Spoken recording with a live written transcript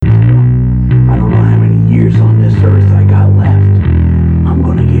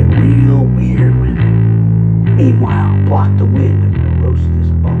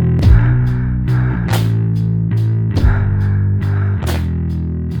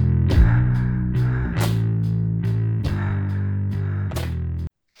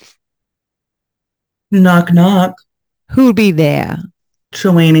Knock knock. Who'd be there?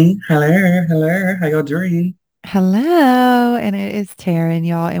 Chelini. Hello, hello. How y'all doing? Hello, and it is Taryn,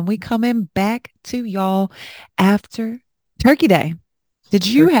 y'all, and we coming back to y'all after Turkey Day. Did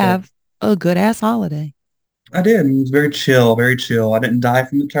you Turkey Day. have a good ass holiday? I did. It was very chill, very chill. I didn't die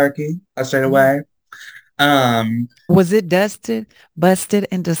from the turkey. I stayed Mm. away. Um, Was it dusted, busted,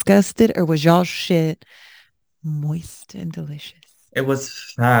 and disgusted, or was y'all shit moist and delicious? it was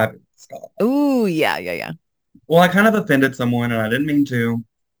fabulous. Ooh, yeah, yeah, yeah. Well, I kind of offended someone and I didn't mean to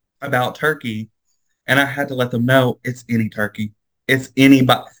about turkey, and I had to let them know it's any turkey. It's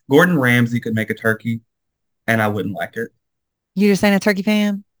anybody. Gordon Ramsay could make a turkey and I wouldn't like it. You just ain't a turkey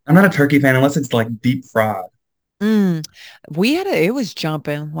fan? I'm not a turkey fan unless it's like deep fried. Mm. It was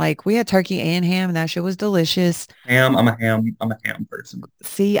jumping. Like we had turkey and ham, and that shit was delicious. I'm a ham person.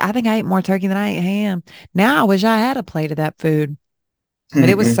 See, I think I ate more turkey than I ate ham. Now I wish I had a plate of that food, but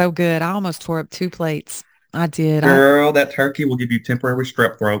it was Mm-mm. so good. I almost tore up two plates. I did. Girl, that turkey will give you temporary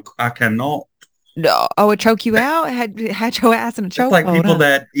strep throat. I cannot. No, oh, it choked you out? Had your ass in a It's like chokehold, people huh?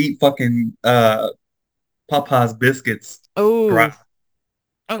 that eat fucking Popeye's biscuits dry. Oh,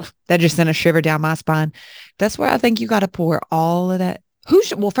 oh, that just sent a shiver down my spine. That's where I think you got to pour all of that.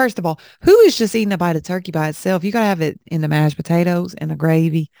 Well, first of all, who is just eating a bite of turkey by itself? You got to have it in the mashed potatoes and the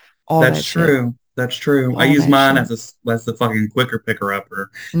gravy, all That's that shit, true. That's true. I all use that mine shit. as a fucking quicker picker upper.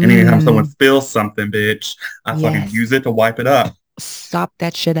 And anytime someone Mm, spills something, bitch, I fucking yes. use it to wipe it up. Stop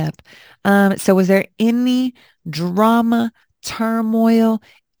that shit up. So was there any drama, turmoil,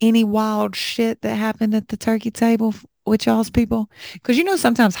 any wild shit that happened at the turkey table with y'all's people? Because you know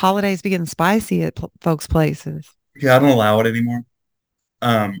sometimes holidays be getting spicy at folks' places. Yeah, I don't allow it anymore.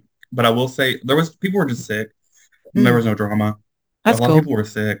 Um, but I will say there was people were just sick. And there Mm, was no drama. A that's lot of cool. people were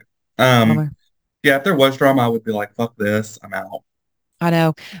sick. Um, Bummer. yeah, if there was drama, I would be like, fuck this, I'm out. I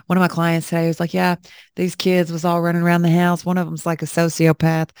know one of my clients today was like, yeah, these kids was all running around the house. One of them's like a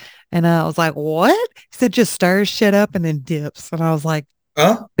sociopath. And I was like, what? He said, just stirs shit up and then dips. And I was like,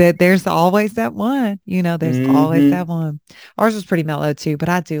 that there's always that one, there's always Mm-hmm. that one. Ours was pretty mellow too, but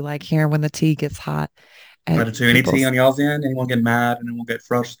I do like hearing when the tea gets hot I at did too. Any tea people's. on y'all's end? Anyone get mad? Anyone get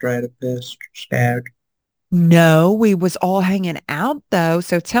frustrated, pissed, scared? No, we was all hanging out though.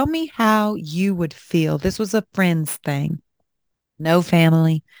 So tell me how you would feel. This was a friends thing, no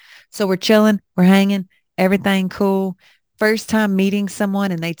family. So we're chilling, we're hanging, everything cool. First time meeting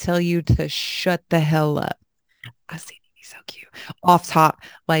someone and they tell you to shut the hell up. I see you so cute. Off top,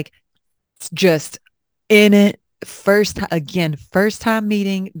 like just in it. First time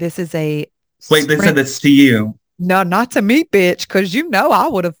meeting. This is a Wait, they said sprint. this to you. No, not to me, bitch, because I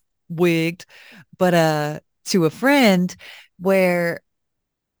would have wigged, but to a friend where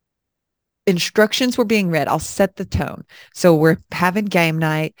instructions were being read. I'll set the tone. So we're having game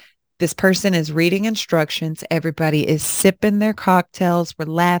night. This person is reading instructions. Everybody is sipping their cocktails. We're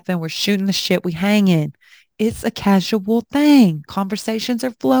laughing. We're shooting the shit. We hanging. It's a casual thing. Conversations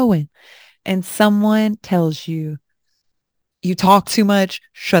are flowing. And someone tells you, you talk too much,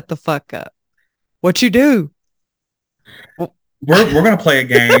 shut the fuck up. What you do? We're gonna play a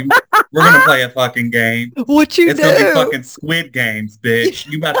game. We're gonna play a fucking game. What you It's gonna be do? fucking Squid Games, bitch.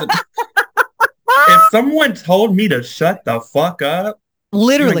 You about to if someone told me to shut the fuck up,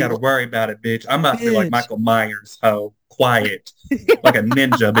 you ain't Literally, gotta worry about it, bitch. I'm about to be like bitch. Michael Myers, ho. Quiet. Like a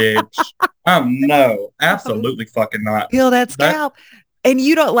ninja, bitch. No, absolutely fucking not. Feel that That scalp. And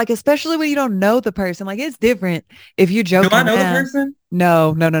you don't like, especially when you don't know the person, like it's different if you're do I joking know the around. person?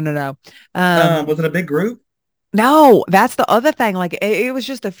 No, no, no, no, no. Um, Was it a big group? no, that's the other thing. Like it was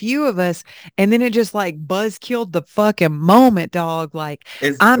just a few of us, and then it just like buzz killed the fucking moment, dog. Like,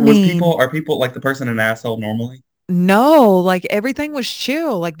 Is I was mean, people are people like the person an asshole normally? no, like everything was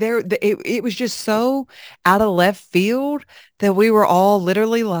chill. Like it was just so out of left field that we were all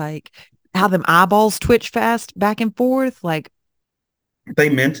literally like how them eyeballs twitch fast back and forth. Like, They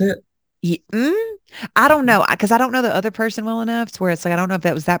meant it, mm, I don't know because I don't know the other person well enough to where it's like I don't know if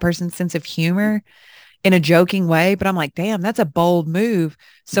that was that person's sense of humor in a joking way, but I'm like, damn, that's a bold move.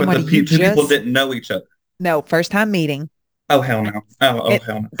 but Somebody you two people just didn't know each other. no first time meeting. Oh hell no. Oh It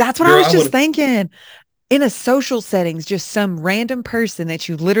hell no. that's what I Girl, was I just would thinking. In a social settings, just some random person that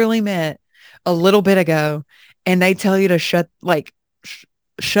you literally met a little bit ago, and they tell you to sh-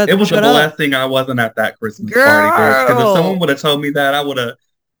 it was a shut up, blessing I wasn't at that Christmas party, bitch. Because if someone girl. would have told me that, I would have,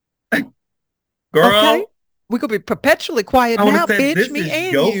 Okay, girl, we could be perpetually quiet I would have now, said, bitch. "This Me is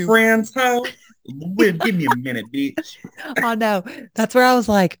and your you. friend's hoe." Wait, give me a minute, bitch. I know. That's where I was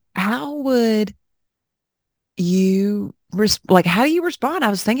like, how would like how do you respond? I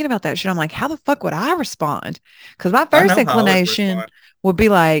was thinking about that shit. I'm like, how the fuck would I respond? Because my I first know how I would inclination respond. would be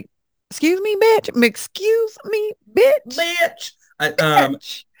like, Excuse me, bitch. Excuse me, bitch. Bitch.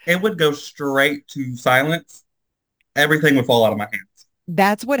 Bitch. It would go straight to silence. Everything would fall out of my hands.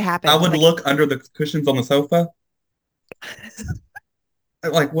 That's what I happens. would Like, look under the cushions on the sofa.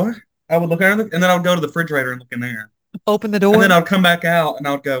 Like, what? I would look under and then I would go to the refrigerator and look in there. open the And then door. I'd come back out and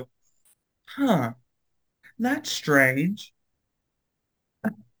I would go, huh, that's strange.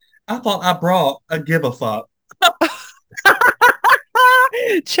 I thought I brought a give a fuck.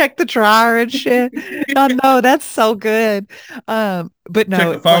 Check the dryer and shit. I know that's so good. But Check no,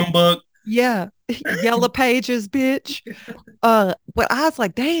 the like, phone book. yeah, yellow pages, bitch. But I was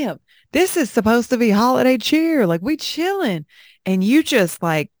like, damn, this is supposed to be holiday cheer. Like we chilling, and you just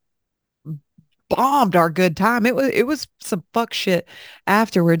like bombed our good time. It was some fuck shit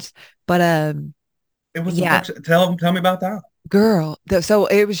afterwards. But It was some yeah, fuck shit. Tell me about that. girl. So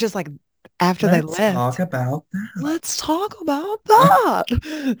it was just like after they Let's left. talk about Let's talk about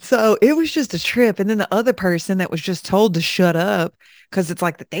that. So it was just a trip. And then the other person that was just told to shut up because it's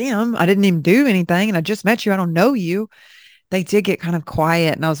like, damn, I didn't even do anything and I just met you. I don't know you. They did get kind of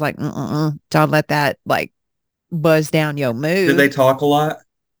quiet. And I was like, don't let that like buzz down your Did they mood. talk a lot?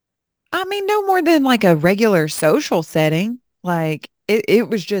 I mean, no more than like a regular social setting. Like it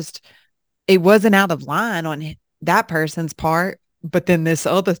was just, it wasn't out of line on that person's part. But then this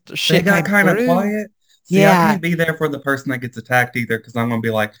other They shit got came kind of through. quiet. See, I Yeah. can't be there for the person that gets attacked either because I'm gonna be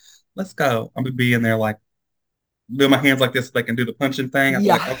like, let's go. I'm gonna be in there like doing my hands like this so they can do the punching thing. I'd be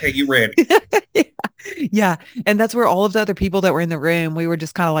like, Yeah. okay, you ready? Yeah. Yeah. And that's where all of the other people that were in the room, we were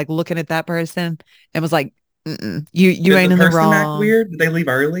just kind of like looking at that person and was like, you Did the ain't in the person act wrong. weird? Did they leave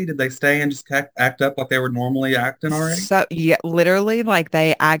early? Did they stay and just act up like they were normally acting already? So yeah, literally like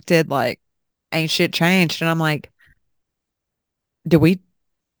they acted like ain't shit changed. And I'm like, did we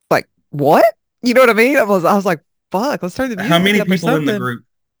like what? You know what I mean? I was like, fuck, let's turn the How music many up or people in the something. group,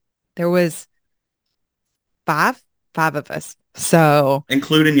 There was five, five of us. So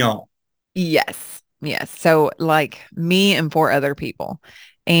including y'all? yes. Yes. So like me and four other people.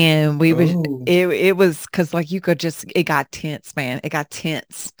 And we was Oh, it was because like you could just it got tense, man. It got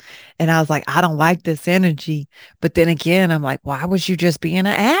tense. And I was like, I don't like this energy. But then again, I'm like, why was you just being an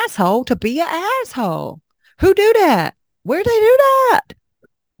asshole to be an asshole? Who do that? Where'd they do that?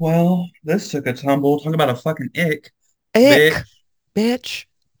 well, this took a tumble. Talk about a fucking ick, bitch. Ick, bitch,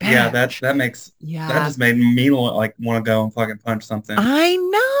 Yeah, that bitch. that makes that Yeah. just made me like want to go and fucking punch something. I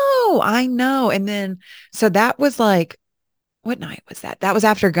know. I know. And then so that was like what night was that? That was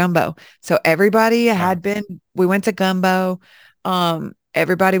after Gumbo. So everybody Uh, had been, we went to Gumbo.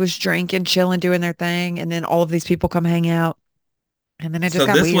 Everybody was drinking, chilling, doing their thing. And then all of these people come hang out. And then it just so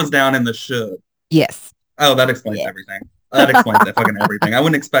got this was weird. down in the should. Yes. Oh, that explains Yeah. everything. That explains that fucking everything. I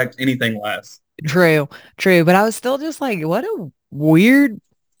wouldn't expect anything less. True, true. But I was still just like, what a weird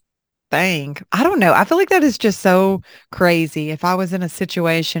thing. I don't know. I feel like that is just so crazy. If I was in a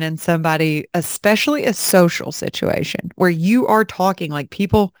situation and somebody, especially a social situation where you are talking like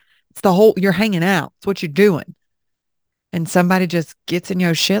people, it's the whole, you're hanging out. It's what you're doing. And somebody just gets in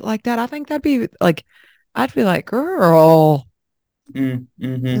your shit like that, I think that'd be like, I'd be like, girl,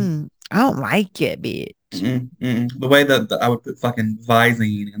 Mm-hmm. I don't like it, bitch. The way that I would put fucking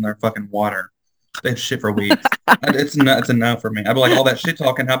Visine in their fucking water, they shit for weeks. It's a no for me. I'd be like, all that shit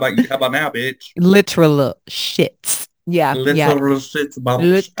talking. How about you? How about now, bitch? Literal shits. Yeah, yeah, Literal shit's about.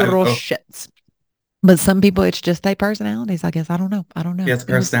 literal Oh, shits. But some people, it's just their personalities, I guess. I don't know. I don't know. yes,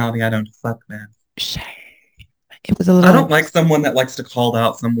 personality. I don't fuck man. Shame. It was a I little, don't like someone that likes to call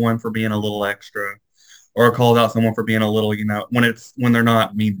out someone for being a little extra, or calls out someone for being a little, when they're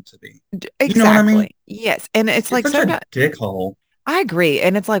not meaning to be. You know what I mean? exactly. Yes. And it's You're like such a sometimes dickhole. I agree.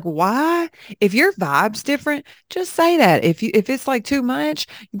 And it's like, why? If your vibe's different, just say that. If it's like too much,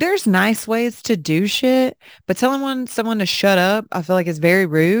 there's nice ways to do shit, but telling someone to shut up, I feel like is very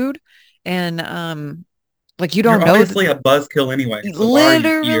rude. And like you You're don't know obviously a buzzkill anyway, so why are you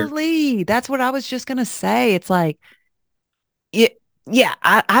here? literally, that's what I was just gonna say. It's like it yeah,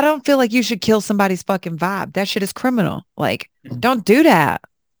 I don't feel like you should kill somebody's fucking vibe. That shit is criminal. Like, don't do that.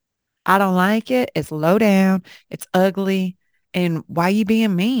 I don't like it. It's low down. It's ugly. And why you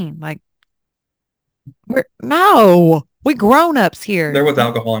being mean? Like, we grown ups here. There was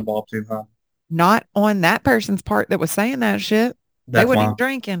alcohol involved too, huh? Not on that person's part that was saying that shit. They That's wasn't why. even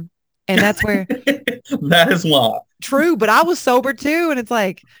drinking. And that's where That is why. true, but I was sober too. And it's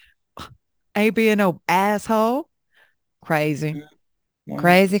like, ain't being no asshole. Crazy. Well,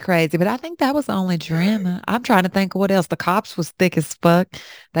 Crazy, crazy. But I think that was the only drama. I'm trying to think of what else. The cops was thick as fuck.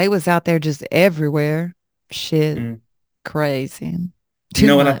 They was out there just everywhere. Shit. mm. Crazy. You Too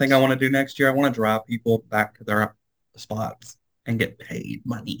know what I think I much. want to do next year? I want to drive people back to their spots and get paid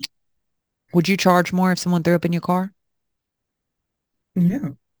money. Would you charge more if someone threw up in your car? Yeah.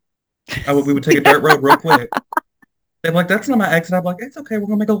 We would take a dirt road real quick. They'd be like, that's not my exit. I'd be like, it's okay. We're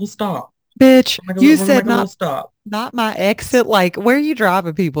gonna make a little stop. Bitch, you We're gonna said make a little stop. not my exit. Like, where are you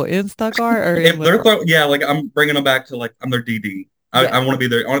driving people? In Stuttgart or in If they're Little? yeah, like I'm bringing them back to like I'm their DD. Yeah. I want to be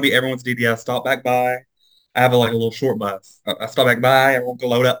there. I want to be everyone's DD. I stop back by. I have like a little short bus. I stop back by. Everyone go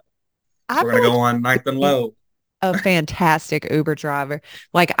load up. I We're feel gonna like go on ninth and you'd be low. a fantastic Uber driver.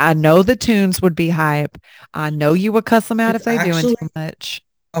 Like, I know the tunes would be hype. I know you would cuss them out It's if they doing actually too much.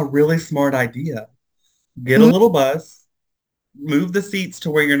 a really smart idea. Get a Mm-hmm. little bus, move the seats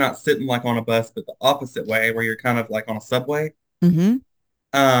to where you're not sitting like on a bus, but the opposite way, where you're kind of like on a subway. Mm-hmm.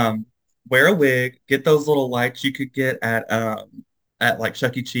 Um, wear a wig, get those little lights you could get at like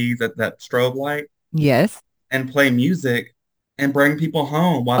Chuck E. Cheese at that strobe light, Yes. and play music and bring people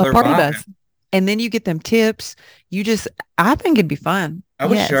home while A they're party vibing. bus. And then you get them tips. You just, I think it'd be fun.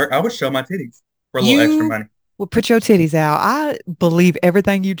 Yes. I would show my titties for a little extra You money. would put your titties out. I believe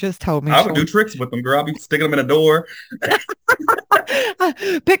everything you just told me, I would Sean. do tricks with them, girl. I'd be sticking them in a door.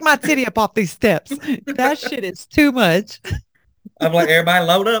 Pick my titty up off these steps. That shit is too much. I'm like, everybody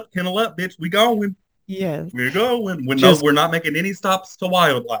load up, kennel up, bitch. We going. Yes. We're going. We know Just we're not making any stops to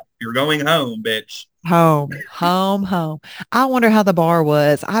wildlife. You're going home, bitch. home, home, home. I wonder how the bar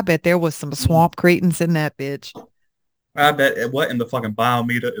was. I bet there was some Mm. swamp cretins in that bitch. I bet what in the fucking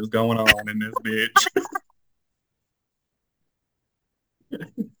biometer is going on in this bitch.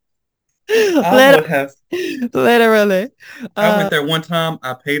 I Liter- would have. Literally. I went Uh, there one time.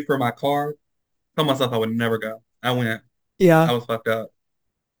 I paid for my card. Told myself I would never go. I went. yeah. I was fucked up.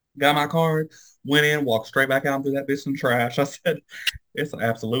 Got my card. Went in. Walked straight back out and threw that bitch in the trash. I said, it's an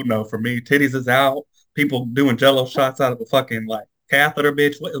absolute no for me. Titties is out. People doing Jello shots out of a fucking like catheter,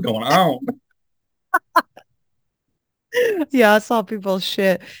 bitch. What is going on? Yeah, I saw people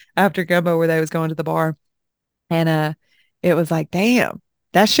shit after Gumbo where they was going to the bar. And it was like, damn,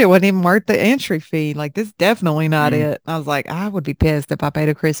 that shit wasn't even worth the entry fee. Like, this definitely not Mm. it. I was like, I would be pissed if I paid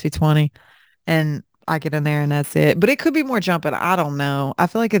a crispy 20 and I get in there and that's it. But it could be more jumping. I don't know. I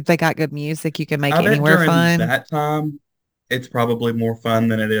feel like if they got good music, you can make I bet anywhere during fun. that time, it's probably more fun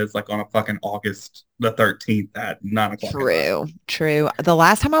than it is like on a fucking August the 13th at 9 o'clock at night. True, true. The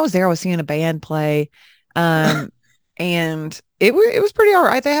last time I was there, I was seeing a band play. Um, and it was pretty all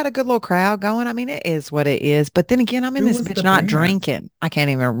right. They had a good little crowd going. I mean, it is what it is. But then again, I'm in Who this was the bitch not band? drinking. I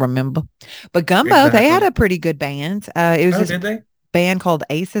can't even remember. But Gumbo, they had Exactly. a pretty good band. It was Oh, this did they? band called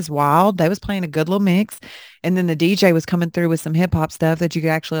Aces Wild. They was playing a good little mix. And then the DJ was coming through with some hip hop stuff that you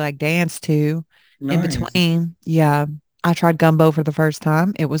could actually like dance to in Nice. between. Yeah. I tried gumbo for the first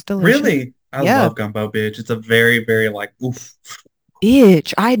time. It was delicious. Really? I Yeah. love gumbo, bitch. It's a very, very like oof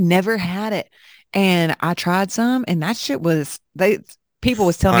Itch. I had never had it. And I tried some and that shit was they people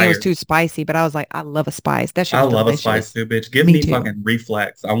was telling me it was fire. too spicy, but I was like, I love a spice. That shit I was love a spice delicious. too, bitch. Give Me me too. fucking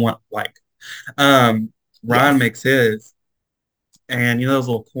reflex. I want like um Ryan Yes. makes his and you know those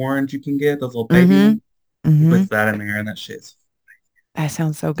little corns you can get, those little baby Mm-hmm. ones? He Mm-hmm. puts that in there and that shit's That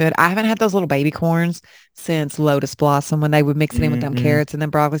sounds so good. I haven't had those little baby corns since Lotus Blossom when they would mix it in with them mm-hmm. carrots and then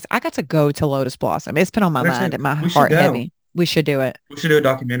broccoli. I got to go to Lotus Blossom. It's been on my There mind too. and my We should heart go. heavy. We should do it. We should do a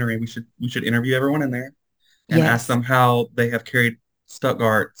documentary. We should interview everyone in there and ask Yes. them how they have carried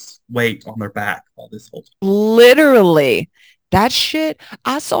Stuttgart's weight on their back all this whole time. Literally. That shit.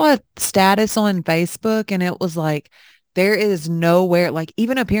 I saw a status on Facebook and it was like, there is nowhere, like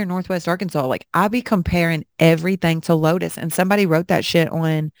even up here in Northwest Arkansas, like I be comparing everything to Lotus. And somebody wrote that shit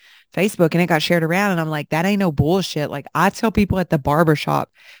on Facebook and it got shared around. And I'm like, that ain't no bullshit. Like I tell people at the barber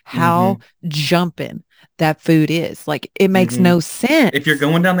shop how Mm-hmm. jumping that food is. Like it makes Mm-hmm. no If you're sense.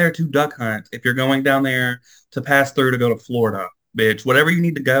 going down there to duck hunt, if you're going down there to pass through to go to Florida, bitch, whatever you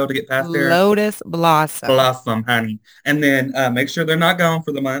need to go to get past there, Lotus Blossom. blossom, honey. And then make sure they're not gone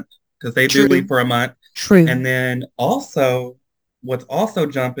for the month because they do leave True. for a month. True. And then also, what's also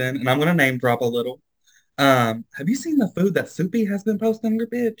jumping, and I'm gonna name drop a little. Have you seen the food that Soupy has been posting, your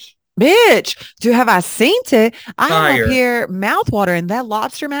bitch? Bitch, do have I seen it? I am up Fire. here mouthwatering that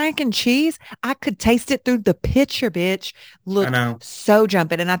lobster mac and cheese. I could taste it through the picture, bitch. I Looked know. so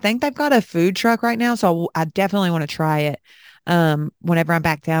jumping. And I think they've got a food truck right now. So I definitely want to try it whenever I'm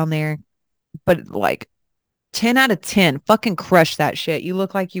back down there. But like 10 out of 10, fucking crush that shit. You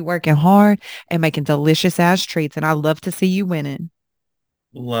look like you working hard and making delicious ass treats. And I love to see you winning.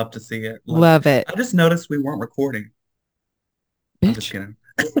 Love to see it. Love. Love it. I just noticed we weren't recording. I'm just Bitch. kidding.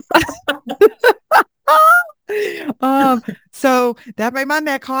 Um, so that made my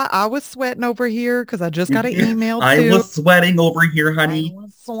neck hot. I was sweating over here because I just got an email I too. was sweating over here, I honey.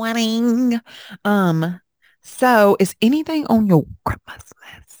 was sweating. Um, so is anything on your Christmas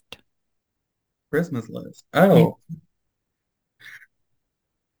list? Christmas list. Yeah. Oh,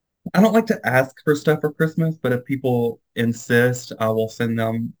 I don't like to ask for stuff for Christmas, but if people insist, I will send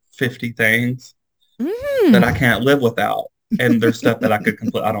them 50 things that I Mm. can't live without. And there's stuff that I could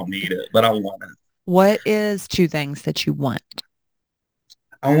complete. I don't need it, but I want it. What is two things that you want?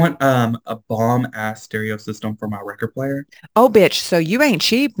 I want a bomb ass stereo system for my record player. Oh, bitch. So you ain't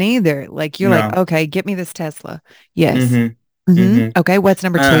cheap neither. Like you're like, No. okay, get me this Tesla. Yes. Mm-hmm. Mm-hmm. Mm-hmm. Okay. What's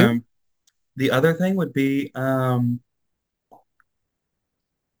number two? Um, the other thing would be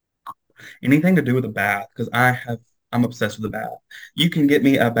anything to do with a bath because I'm obsessed with a bath. You can get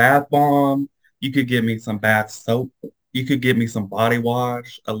me a bath bomb. You could get me some bath soap. You could get me some body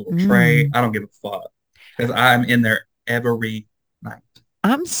wash, a little tray. Mm. I don't give a fuck because I'm in there every night.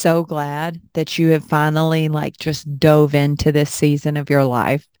 I'm so glad that you have finally like just dove into this season of your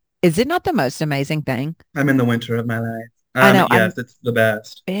life. Is it not the most amazing thing? I'm in the winter of my life. I know I'm Yes, it's the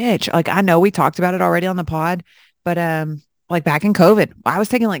best. bitch. Like I know we talked about it already on the pod, but like back in COVID, I was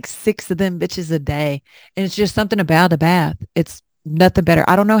taking like six of them bitches a day. And it's just something about a bath. It's nothing better.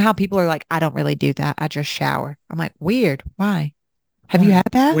 I don't know how people are like, I don't really do that. I just shower. I'm like, weird. Why? Have you Why?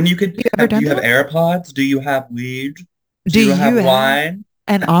 had that? When you could You ever have, do done you have that? AirPods? Do you have weed? Do Do you you have have wine?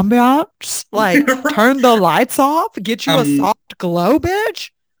 an ambiance? Like turn the lights off, get you a I'm soft glow,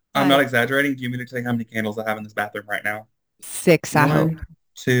 bitch? I'm not Like exaggerating. Do you mean to tell you how many candles I have in this bathroom right now? six, I hope. One,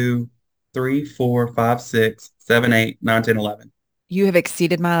 two, three, four, five, six, seven, eight, nine, 10, 11. You have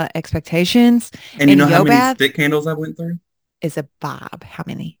exceeded my expectations. And you And know how Yo many Bath stick candles I went through? is a vibe. How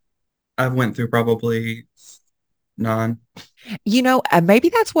many? I've went through probably nine. Maybe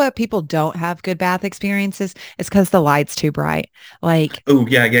that's what people don't have good bath experiences. It's because the light's too bright. Like Oh,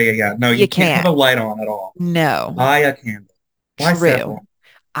 yeah, yeah, yeah, yeah. No, you you can't have can't. a light on at all. No, Buy a candle. Buy true. several.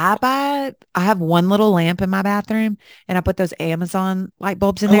 I have one little lamp in my bathroom and I put those Amazon light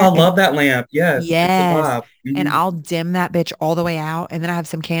bulbs in Oh, I there and love that lamp. Yes, it's a yes. vibe. And Hmm. I'll dim that bitch all the way out. And then I have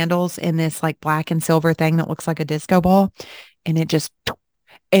some candles in this like black and silver thing that looks like a disco ball. And it just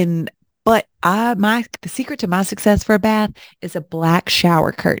and but the secret to my success for a bath is a black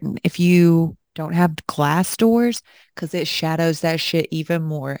shower curtain. If you don't have glass doors, because it shadows that shit even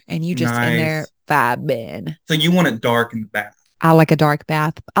more. And you just in there Nice. vibing. So you want it dark in the bath. I like a dark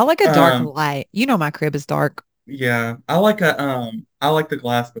bath. I like a dark Um, light. You know my crib is dark. yeah, I like the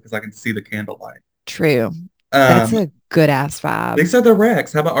glass because I can see the candlelight. True. That's Um, a good ass vibe. these are the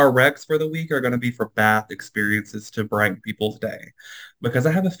recs. How about our recs for the week are going to be for bath experiences to brighten people's day? Because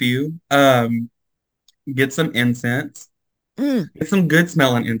I have a few. Get some incense. Mm, Get some good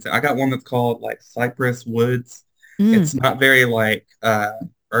smelling incense. I got one that's called like Cypress Woods. mm. It's not very like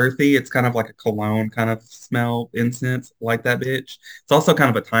earthy. It's kind of like a cologne kind of smell incense, like that bitch. It's also kind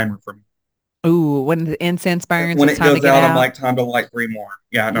of a timer for me. Ooh, when the incense burns, When it's it time to goes get out, I'm out. like, time to light three more.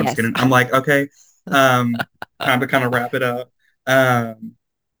 Yeah, no, I'm just Yes. kidding. I'm like, okay, um, time to kind of wrap it up. Um,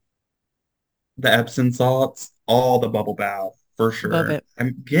 the Epsom salts, all the bubble bath for Love sure. it.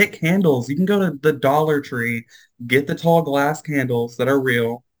 And get candles. You can go to the Dollar Tree, get the tall glass candles that are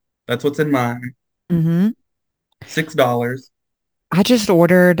real. That's what's in mine. Hmm. $6. I just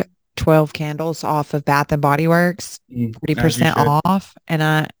ordered 12 candles off of Bath and Body Works, As you 40% should. off, and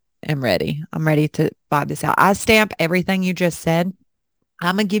I am ready. I'm ready to buy this out. I stamp everything you just said.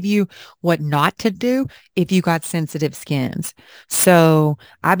 I'm gonna give you what not to do if you got sensitive skins. So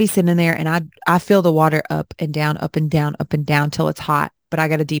I be sitting there and I feel the water up and down, up and down, up and down till it's hot. But I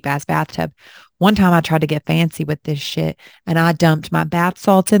got a deep ass bathtub. One time I tried to get fancy with this shit and I dumped my bath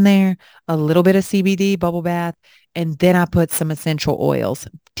salts in there, a little bit of CBD bubble bath, and then I put some essential oils,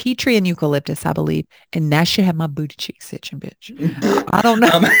 tea tree and eucalyptus, I believe, and that shit had my booty cheeks itching, bitch. I don't know.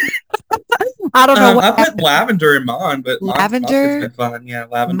 um, I don't know what I put happened. lavender in mine, but my skin's Lavender been fine. Yeah,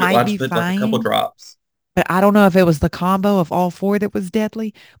 lavender. might I be just put like a couple fine. drops. But I don't know if it was the combo of all four that was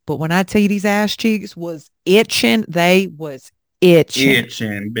deadly. But when I tell you these ass cheeks was itching, they was itching,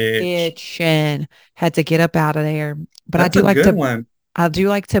 Itching, bitch. itching. Had to get up out of there. But That's a good one. I do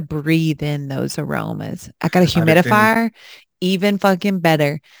like to breathe in those aromas. I got a I do too. humidifier, even fucking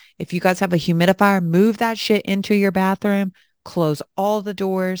better. If you guys have a humidifier, move that shit into your bathroom, close all the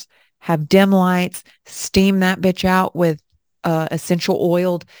doors, have dim lights, steam that bitch out with essential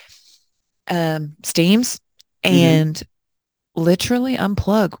oiled steams Hmm. and literally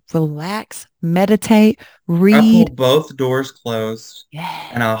unplug, relax, meditate, I pull read. both doors closed and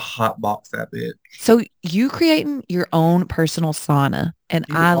Yeah. I'll hot box that bitch. So you creating your own personal sauna and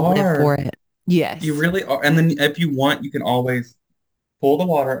You I live for are. it. You Yes. really are. And then if you want, you can always pull the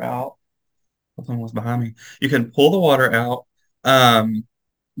water out. Someone was behind me. You can pull the water out, um,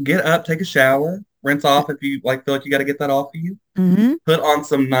 get up, take a shower, rinse off if you like feel like you got to get that off of you. Mm-hmm. Put on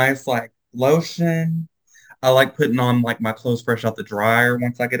some nice like lotion. I like putting on like my clothes fresh out the dryer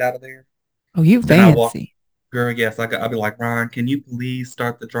once I get out of there. Oh, you Then I walk, fancy. girl, yes, I'll be like, Ryan, can you please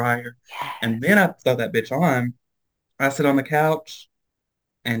start the dryer? And then Yes. I throw that bitch on. I sit on the couch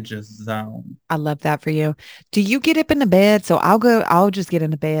and just zone. I love that for you. Do you get up in the bed? So I'll just get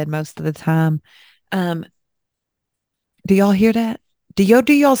into bed most of the time. Um, do y'all hear that? Do y'all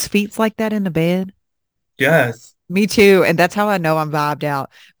do y'all's feet like that in the bed? Yes. Me too. And that's how I know I'm vibed out,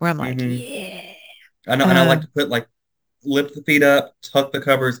 where I'm like, hmm yeah. I know, and I like Um, to put like lift the feet up, tuck the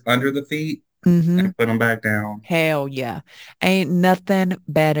covers under the feet, mm-hmm. and put them back down. Hell yeah. Ain't nothing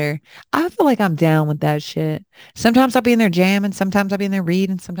better. I feel like I'm down with that shit. Sometimes I'll be in there jamming, sometimes I'll be in there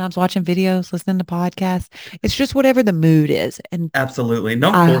reading, sometimes watching videos, listening to podcasts. It's just whatever the mood is. And Absolutely.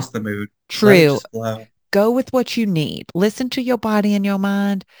 Don't I force the mood. Let it true. just flow. Go with what you need. Listen to your body and your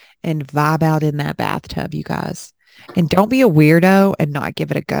mind and vibe out in that bathtub, you guys. And don't be a weirdo and not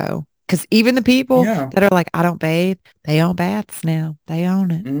give it a go. Because even the people Yeah. that are like, I don't bathe, they own baths now. They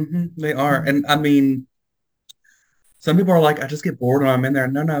own it. They are. Mm-hmm. And I mean, some people are like, I just get bored when I'm in there.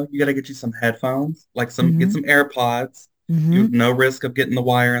 No, no, you got to get you some headphones, like get Mm-hmm. some AirPods. You Mm-hmm. no risk of getting the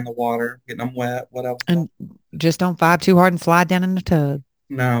wire in the water, getting them wet, whatever. And just don't vibe too hard and slide down in the tub.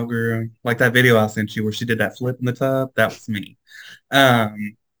 No, girl. Like that video I sent you where she did that flip in the tub, that was me.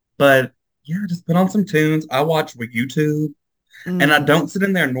 But yeah, just put on some tunes. I watch with YouTube and I Mm. don't sit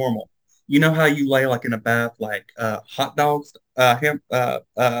in there normal. You know how you lay like in a bath, like hot Hot dog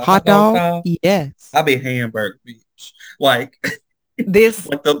dog? style? Yes. I be hamburger bitch. Like This,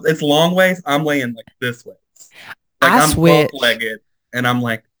 it's long ways. I'm laying like this way. Like I I'm switch. buck-legged and I'm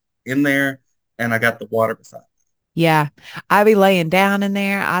like in there and I got the water beside. Yeah. I be laying down in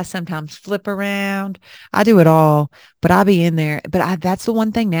there. I sometimes flip around. I do it all, but I be in there. But that's the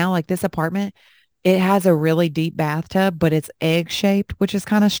one thing now, like this apartment, it has a really deep bathtub, but it's egg shaped, which is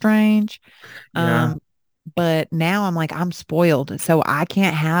kind of strange. Yeah. But now I'm like, I'm spoiled. So I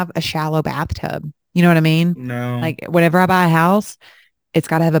can't have a shallow bathtub. You know what I mean? No. Like whenever I buy a house, it's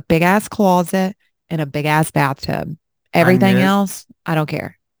got to have a big ass closet and a big ass bathtub. I Everything miss else, I don't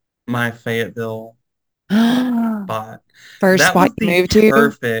care. my Fayetteville spot. First That spot was you the move to?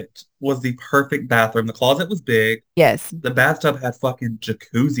 perfect bathroom. The closet was big. Yes, The bathtub had fucking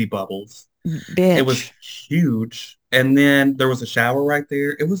jacuzzi bubbles. It was bitch. huge. And then there was a shower right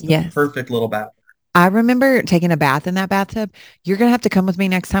there. It was the Yes. perfect little bathroom. I remember taking a bath in that bathtub. You're going to have to come with me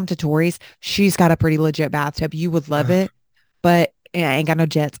next time to Tori's. She's got a pretty legit bathtub. You would love Ugh. it, but I ain't got no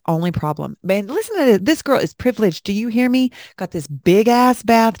jets. Only problem. Man, listen to this. This girl is privileged. Do you hear me? Got this big ass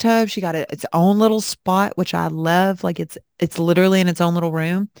bathtub. She got its own little spot, which I love. Like it's literally in its own little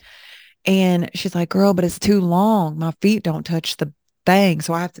room. And she's like, girl, but it's too long. My feet don't touch the thing.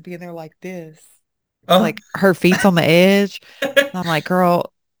 So I have to be in there like this. Oh, Like her feet's on the edge. And I'm like,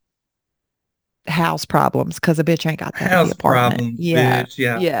 girl, house problems because a bitch ain't got that at the house apartment. problems, Yeah. bitch.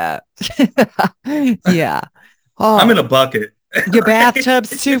 Yeah. Yeah. Yeah. I'm Oh, in a bucket. your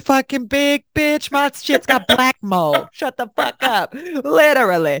bathtub's too fucking big, bitch. My shit's got black mold. Shut the fuck up.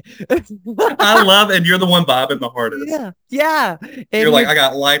 Literally. I love, and you're the one bobbing the hardest. Yeah. Yeah. You're And like, you're I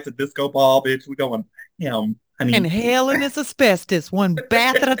got lights, a disco ball, bitch. We going, him, honey. inhaling this asbestos one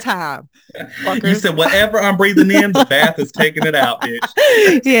bath at a time, You fuckers. said whatever I'm breathing in, the bath is taking it out, bitch.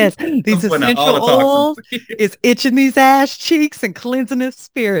 Yes, I'm these sweating out all essential the toxins. oils is itching these ass cheeks and cleansing this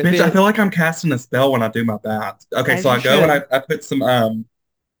spirit, Bitch, I bitch. feel like I'm casting a spell when I do my bath. Okay, As so you I go and should. I put some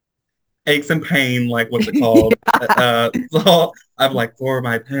aches and pain, like what's it called? So I'm like for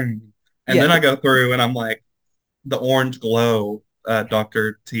my pain. And then Yes. I go through and I'm like the orange glow,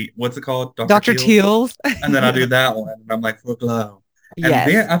 Dr. T, what's it called? Dr. Dr. Teal's. Teals. And then I do Yeah. that one and I'm like for glow. And then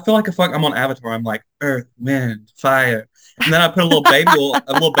Yes. I feel like I'm on Avatar. I'm like earth, wind, fire. And then I put a little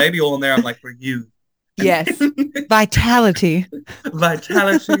baby oil in there. I'm like for you. And Yes. Vitality.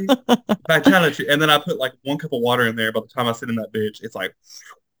 vitality, vitality. And then I put like one cup of water in there. By the time I sit in that bitch, it's like,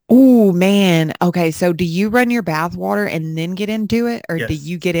 Oh man. Okay. So do you run your bath water and then get into it? Or do yes.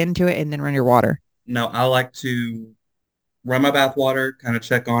 you get into it and then run your water? No, I like to run my bath water, kind of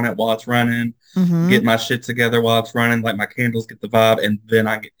check on it while it's running, Mm-hmm. get my shit together while it's running, like my candles get the vibe, and then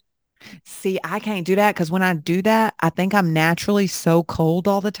I get See, I can't do that because when I do that, I think I'm naturally so cold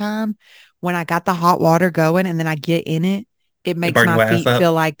all the time. When I got the hot water going and then I get in it, it it makes burn my your ass feet up.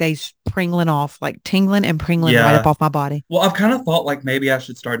 feel like they pringling off, like tingling and pringling right up Yeah. off my body. Well, I've kind of thought like maybe I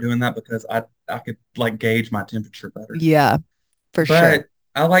should start doing that because I could like gauge my temperature better. Yeah, for sure. But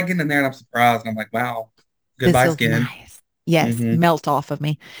I like getting in there and I'm surprised and I'm like, wow, This goodbye feels skin. nice. Yes, hmm melt off of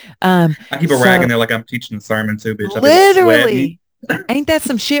me. Um, I keep a rag so in there like I'm teaching a sermon too, bitch. I'd be a little sweating. literally, ain't that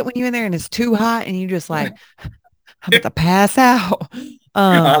some shit when you in there and it's too hot and you just like I'm about to pass out.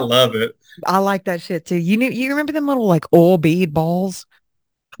 I Um, love it. I like that shit too. You remember them little like oil bead balls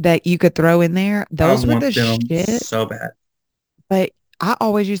that you could throw in there? I Those were the want them shit. so bad. But I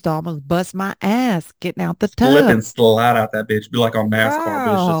always used to almost bust my ass getting out the Slip tub. and slide out that bitch. Be like on NASCAR,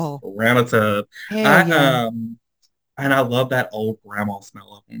 but it's just Oh, around a tub. hell I yeah. and I love that old grandma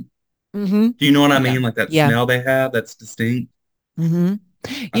smell of them. Mm-hmm. Do you know what I Yeah. mean? Like that Yeah. smell they have that's distinct. Mm-hmm.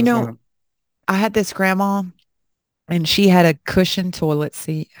 I You just know, want to, I had this grandma and she had a cushioned toilet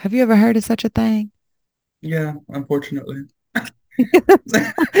seat. Have you ever heard of such a thing? yeah, unfortunately.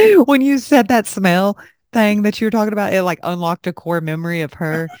 When you said that smell thing that you were talking about, it like unlocked a core memory of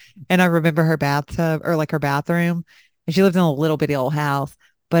her. And I remember her bathtub or like her bathroom. And she lived in a little bitty old house,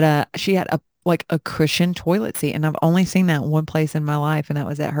 but she had a like a cushioned toilet seat. And I've only seen that one place in my life, and that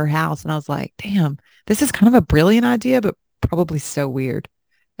was at her house. And I was like, damn, this is kind of a brilliant idea, but probably so weird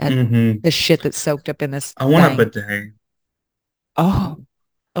at hmm the shit that's soaked up in this I want a thing. bidet. Oh,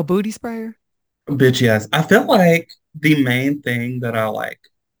 a booty sprayer? Bitch, yes. I feel like the main thing that I like,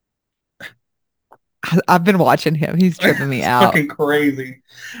 I've been watching him. He's tripping me it's out. fucking crazy.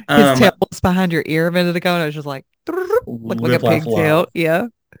 His Um, tail was behind your ear a minute ago, and I was just like, look like a live, laugh, pigtail. love. Yeah.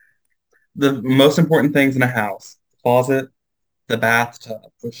 The most important things in a house: the closet, the bathtub,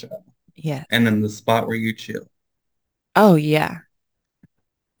 push up, Yeah. and then the spot where you chill. Oh, yeah.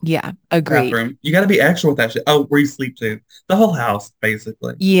 Yeah. Agreed. Bathroom. You got to be extra with that shit. Oh, where you sleep too. The whole house,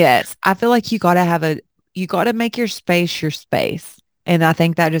 basically. Yes. I feel like you got to make your space your space. And I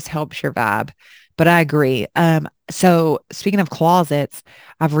think that just helps your vibe. But I agree. So speaking of closets,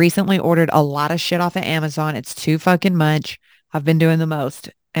 I've recently ordered a lot of shit off of Amazon. It's too fucking much. I've been doing the most.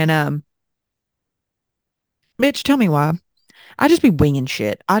 And, bitch, tell me why. I just be winging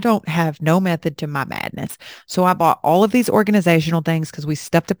shit. I don't have no method to my madness. So I bought all of these organizational things because we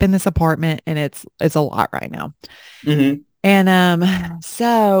stepped up in this apartment and it's a lot right now. hmm And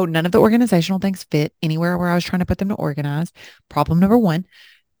so none of the organizational things fit anywhere where I was trying to put them to organize. Problem number one.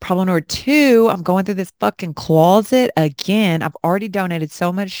 Problem number two, I'm going through this fucking closet again. I've already donated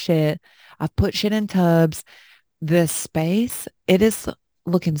so much shit. I've put shit in tubs. This space, it is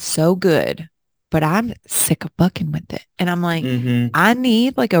looking so good, but I'm sick of fucking with it. And I'm like, hmm I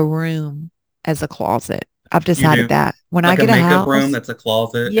need like a room as a closet. I've You decided do. that when I Like a get a makeup room house, that's a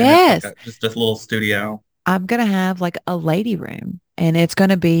closet and it's like yes, a just a little studio. I'm gonna have like a lady room and it's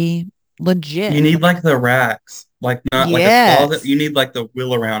gonna be You legit. need Like, like the racks, like not like a closet. yes. You need like the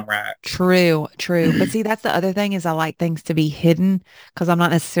wheel around racks. True, true. But see, that's the other thing is I like things to be hidden because I'm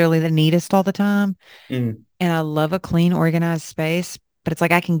not necessarily the neatest all the time. Mm, And I love a clean, organized space, but it's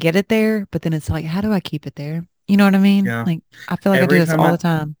like I can get it there, but then it's like, how do I keep it there? You know what I mean? yeah. Like, I feel like I do Every this time all the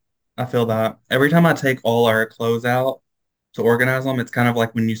time. I feel that. Every time I take all our clothes out to organize them, it's kind of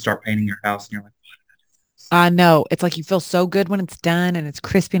like when you start painting your house and you're like, I know. It's like you feel so good when it's done and it's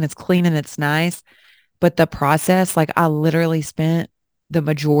crispy and it's clean and it's nice. But the process, like, I literally spent the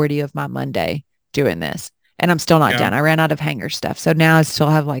majority of my Monday doing this and I'm still not yeah, done. I ran out of hanger stuff. So now I still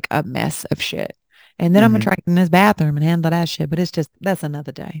have like a mess of shit. And then I'm gonna hmm try in this bathroom and handle that shit. But it's just, that's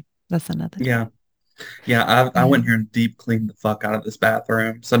another day. That's another day. yeah, yeah. I Yeah. went here and deep cleaned the fuck out of this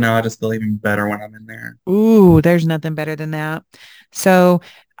bathroom, so now I just feel even better when I'm in there. Ooh, there's nothing better than that. So,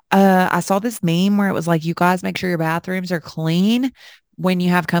 I saw this meme where it was like, you guys make sure your bathrooms are clean when you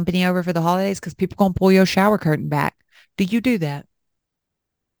have company over for the holidays because people gonna pull your shower curtain back. Do you do that?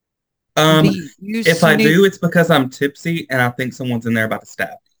 Do Um, you if I snoop? do, it's because I'm tipsy and I think someone's in there about to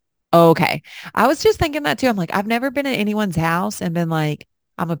stab Okay. I was just thinking that too. I'm like, I've never been at anyone's house and been like,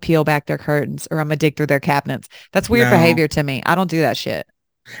 I'm gonna peel back their curtains or I'm gonna dig through their cabinets. That's me. weird No, behavior to me. I don't do that shit.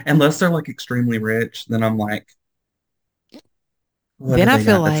 unless they're like extremely rich, then I'm like, what do Then I they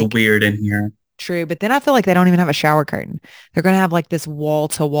feel got that's like weird in here? true, but then I feel like they don't even have a shower curtain. They're gonna have like this wall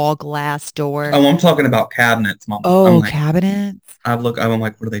to wall glass door. Oh, I'm talking about cabinets, mama. I'm Oh, like, cabinets. I'm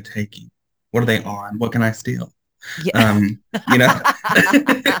like, what are they taking? What are they on? What can I steal? Yeah. Um, you know,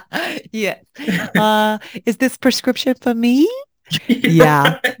 Yes. Is this prescription for me?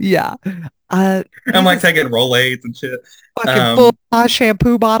 Yeah. right? Yeah. I'm This like is taking Rolaids and shit. fucking full Um,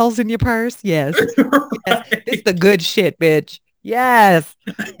 shampoo bottles in your purse. Yes. Yes. This right. the good shit, bitch. Yes.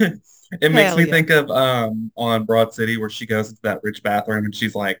 It makes Hell me yeah. think of on Broad City where she goes into that rich bathroom and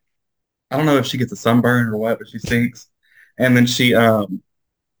she's like, I don't know if she gets a sunburn or what, but she stinks. And then she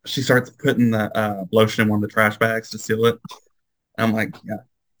starts putting the lotion in one of the trash bags to seal it. I'm like, yeah,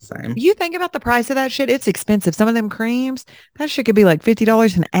 same. You think about the price of that shit, it's expensive. Some of them creams, that shit could be like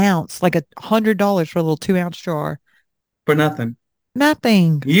 $50 an ounce, like $100 for a little 2-ounce jar. For nothing.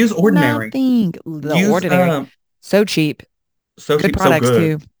 Nothing. Use ordinary. Nothing. The Use ordinary. So cheap. so Good cheap, so products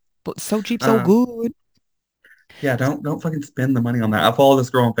good. too. But so cheap, so Uh good. Yeah, don't fucking spend the money on that. I follow this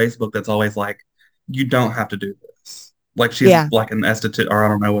girl on Facebook that's always like, you don't have to do this. Like she's Yeah. like an esthetician, or I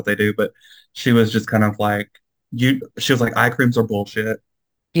don't know what they do, but she was just kind of like she was like, eye creams are bullshit.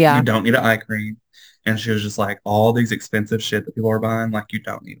 You Yeah. don't need an eye cream. And she was just like, all these expensive shit that people are buying, like you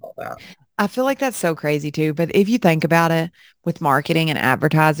don't need all that. I feel like that's so crazy too. But if you think about it with marketing and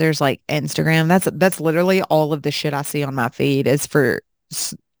advertisers like Instagram, that's literally all of the shit I see on my feed is for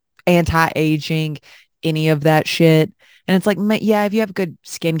anti-aging, any of that shit. And it's like, yeah, if you have a good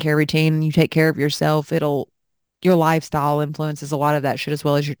skincare routine and you take care of yourself, your lifestyle influences a lot of that shit as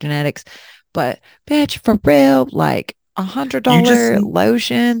well as your genetics. But bitch, for real, like a hundred You just dollar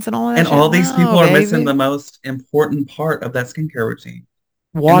lotions and all of that and shit. all these No, people are missing the baby. most important part of that skincare routine,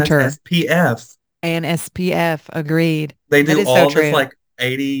 and that's Water SPF. and SPF. Agreed. They That do is so all this true. like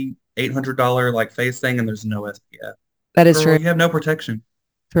 80, $800 like face thing, and there's no SPF. That is Girl, true. you have no protection.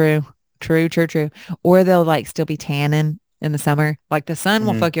 True. True, true, true. Or they'll like still be tanning in the summer. Like the sun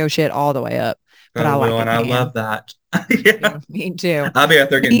will Mhm. fuck your shit all the way up, but Oh, I like Will, a and I tan. love that. Me Yeah. too. Me too. I'll be out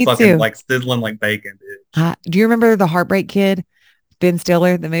there getting Me fucking too. like sizzling like bacon, bitch. Do you remember the Heartbreak Kid, Ben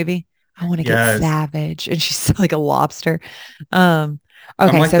Stiller, the movie? I want to get Yes. savage, and she's like a lobster. Um. I'm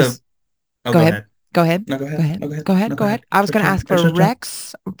Okay, like so the, oh, go go ahead. ahead. Go ahead. No, go Go ahead. ahead. No, go ahead. Go ahead. No, go Go ahead. ahead. I It's was your going to turn. ask It's for your turn.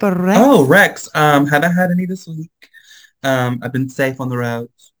 Rex. For Oh, Rex. Rex. Haven't had any this week. I've been safe on the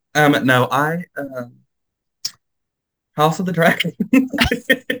roads. No, House of the Dragon.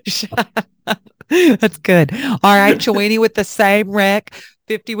 That's good. All right, Chouini with the same wreck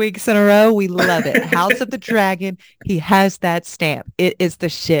 50 weeks in a row. We love it. House of the Dragon. He has that stamp. It is the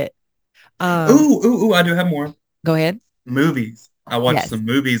shit. Um, Ooh, I do have more. Go ahead. Movies. I watched Yes. some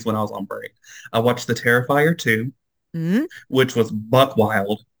movies when I was on break. I watched The Terrifier 2, Mhm. which was buck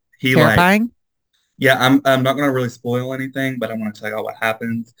wild. He like, Terrifying. yeah, I'm not gonna really spoil anything, but I'm gonna tell y'all what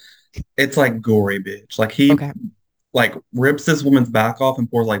happens. It's like gory, bitch. Like he Okay. like rips this woman's back off and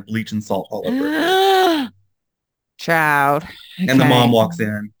pours like bleach and salt all over her bitch. Child. And the mom Okay. walks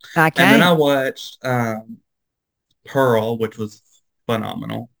in. I And then I can't. watched Pearl, which was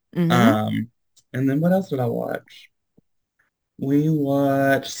phenomenal. Mm-hmm. Um, and then what else did I watch? We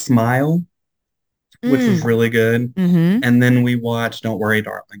watched Smile, which was Mm. really good. Mm-hmm. And then we watched Don't Worry,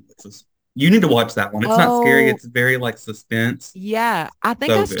 Darling, which was you need to watch that one. It's not scary, Oh, it's very like suspense. yeah. I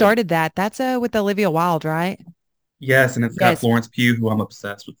think So I good. started that. That's with Olivia Wilde, right? Yes, and it's got Yes. Florence Pugh, who I'm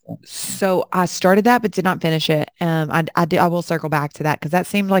obsessed with Florence Pugh. So I started that, but did not finish it. I will circle back to that because that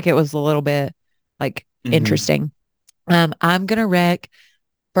seemed like it was a little bit like Hmm. interesting. I'm gonna wreck.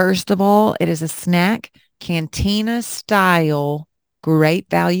 First of all, it is a snack, cantina style, great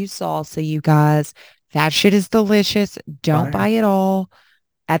value salsa, you guys. That shit is delicious. Don't buy Fire. it all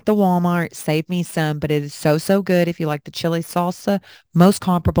at the Walmart. Save me some, but it is so, so good. If you like the chili salsa, most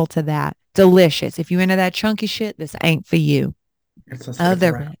comparable to that. Delicious. If you into that chunky shit, this ain't for you. It's a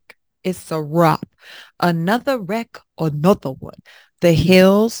Other wrap. wreck. It's a wrap. Another wreck, another one. The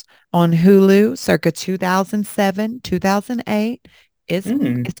Hills on Hulu, circa 2007, 2008. It's,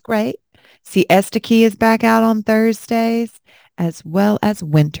 Mm, it's great. Siesta Key is back out on Thursdays, as well as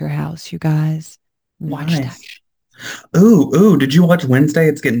Winter House, you guys. Watch that. nice. Ooh, did you watch Wednesday?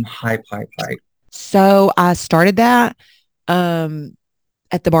 It's getting hype. So I started that um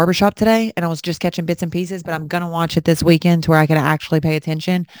at the barbershop today and I was just catching bits and pieces, but I'm gonna watch it this weekend to where I can actually pay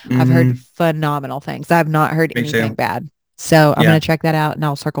attention. I've heard Hmm. phenomenal things. I have not heard Me anything too. bad. So I'm gonna Yeah. check that out and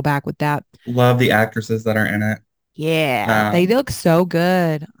I'll circle back with that. Love the actresses that are in it. Yeah, they look so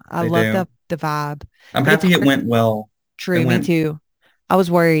good. I They love do. the vibe. I'm But it's happy it hard. went well. It True, me went, too. I was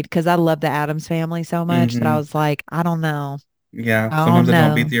worried because I love the Adams family so much that I hmm was like, I don't know. yeah. I Sometimes don't it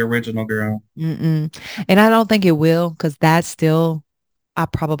don't beat know. the original girl. Mm-mm. And I don't think it will because that's still, I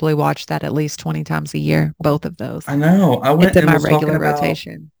probably watch that at least 20 times a year, both of those. I know. I It's went in and my was talking regular about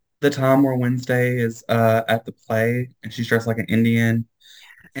rotation. the time where Wednesday is at the play and she's dressed like an Indian.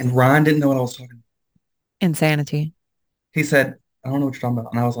 And Ryan didn't know what I was talking about. Insanity. He said, I don't know what you're talking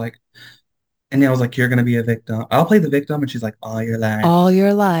about. And I was like, and then I was like, you're gonna be a victim. I'll play the victim. And she's like, oh, you're lying. All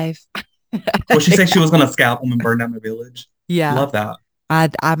your life. Well, she said she Yeah. was gonna scalp him and burn down the village. Yeah. Love that.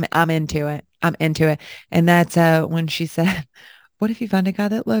 I'm into it. I'm into it. And that's when she said, what if you find a guy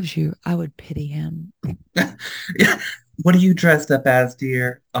that loves you? I would pity him. Yeah. What are you dressed up as,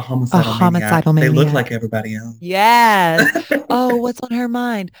 dear? A A homicidal maniac. homicidal They look like maniac. everybody else. Yes. Oh, what's on her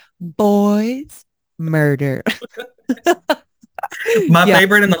mind? Boys, murder. My Yeah.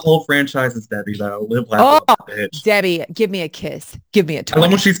 favorite in the whole franchise is Debbie, though. Live, laugh, Oh, love that bitch. Debbie, give me a kiss. Give me a I love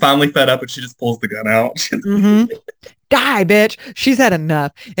when 20. she's finally fed up and she just pulls the gun out. Mm-hmm. Die, bitch. She's had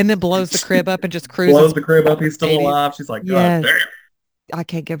enough. And then blows the She crib up and just cruises blows the crib up. He's still ladies. alive. She's like, God Yes. damn. I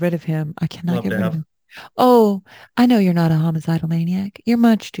can't get rid of him. I cannot Love get rid of Deb. him. Oh, I know you're not a homicidal maniac. You're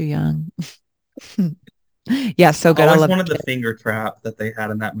much too young. Yeah, so I good. I always love wanted that the kid. finger trap that they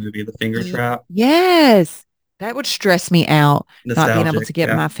had in that movie, the finger trap. Yes. That would stress me out, not being able Nostalgic. to get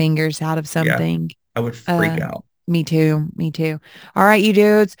Yeah. my fingers out of Yeah. something. I would freak Uh, out. Me too. Me too. All right, you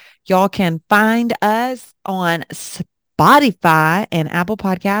dudes, y'all can find us on Spotify and Apple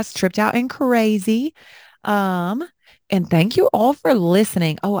Podcasts, Tripped Out and Crazy. Um, and thank you all for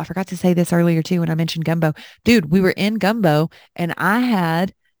listening. Oh, I forgot to say this earlier too when I mentioned gumbo. Dude, we were in gumbo and I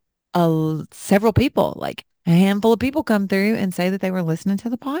had several people, like a handful of people come through and say that they were listening to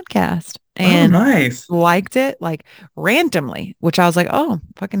the podcast Oh, and nice. liked it like randomly, which I was like, oh,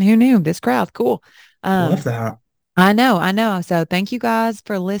 fucking who knew? This crowd, cool. Love Um, that. I know, I know. So thank you guys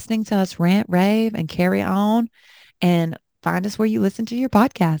for listening to us rant, rave, and carry on and find us where you listen to your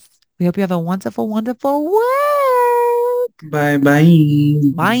podcasts. We hope you have a wonderful, wonderful week. Bye bye.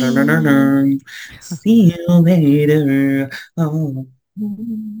 Dun, dun, dun, Bye. dun. See you later. Oh,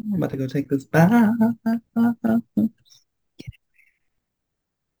 I'm about to go take this bath.